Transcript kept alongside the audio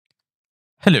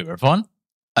Hello everyone,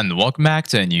 and welcome back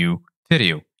to a new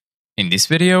video. In this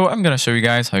video, I'm going to show you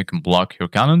guys how you can block your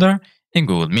calendar in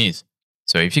Google Meet.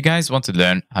 So if you guys want to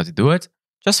learn how to do it,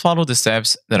 just follow the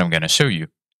steps that I'm going to show you.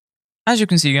 As you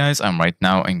can see guys, I'm right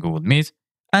now in Google Meet,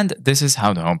 and this is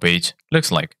how the homepage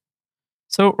looks like.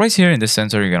 So right here in the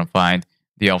center, you're going to find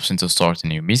the option to start a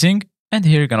new meeting, and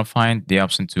here you're going to find the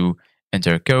option to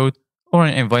enter a code or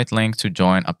an invite link to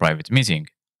join a private meeting.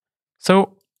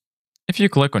 So if you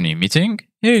click on New Meeting,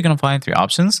 here you're going to find three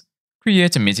options: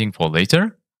 Create a meeting for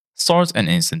later, Start an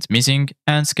instant meeting,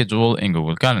 and Schedule in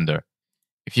Google Calendar.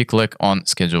 If you click on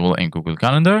Schedule in Google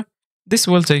Calendar, this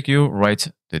will take you right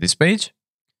to this page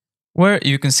where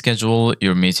you can schedule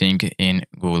your meeting in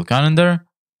Google Calendar.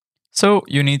 So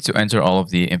you need to enter all of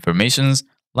the informations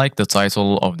like the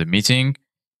title of the meeting.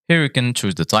 Here you can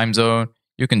choose the time zone.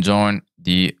 You can join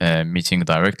the meeting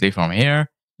directly from here.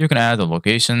 You can add a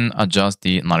location, adjust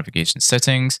the notification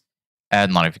settings, add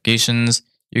notifications.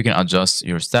 You can adjust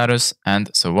your status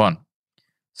and so on.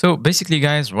 So basically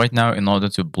guys, right now in order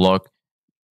to block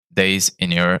days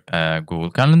in your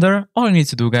Google Calendar, all you need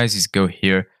to do guys is go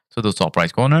here to the top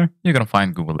right corner. You're going to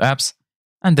find Google Apps.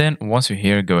 And then once you're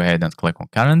here, go ahead and click on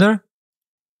Calendar.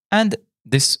 And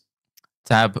this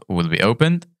tab will be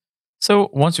opened.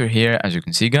 So once you're here, as you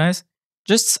can see guys,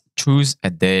 just choose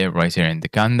a day right here in the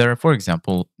calendar, for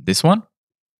example, this one.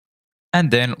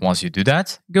 And then once you do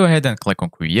that, go ahead and click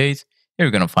on Create. Here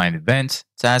you're going to find Event,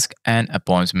 Task, and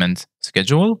Appointment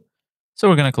Schedule. So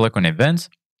we're going to click on Event.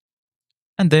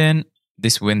 And then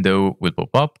this window will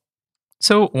pop up.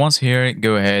 So once here,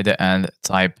 go ahead and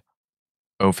type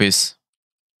Office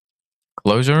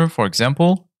Closure, for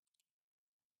example.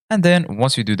 And then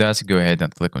once you do that, go ahead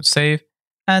and click on Save.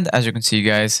 And as you can see,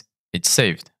 guys, it's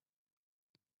saved.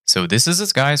 So this is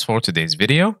it guys for today's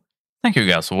video. Thank you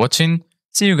guys for watching.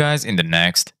 See you guys in the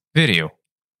next video.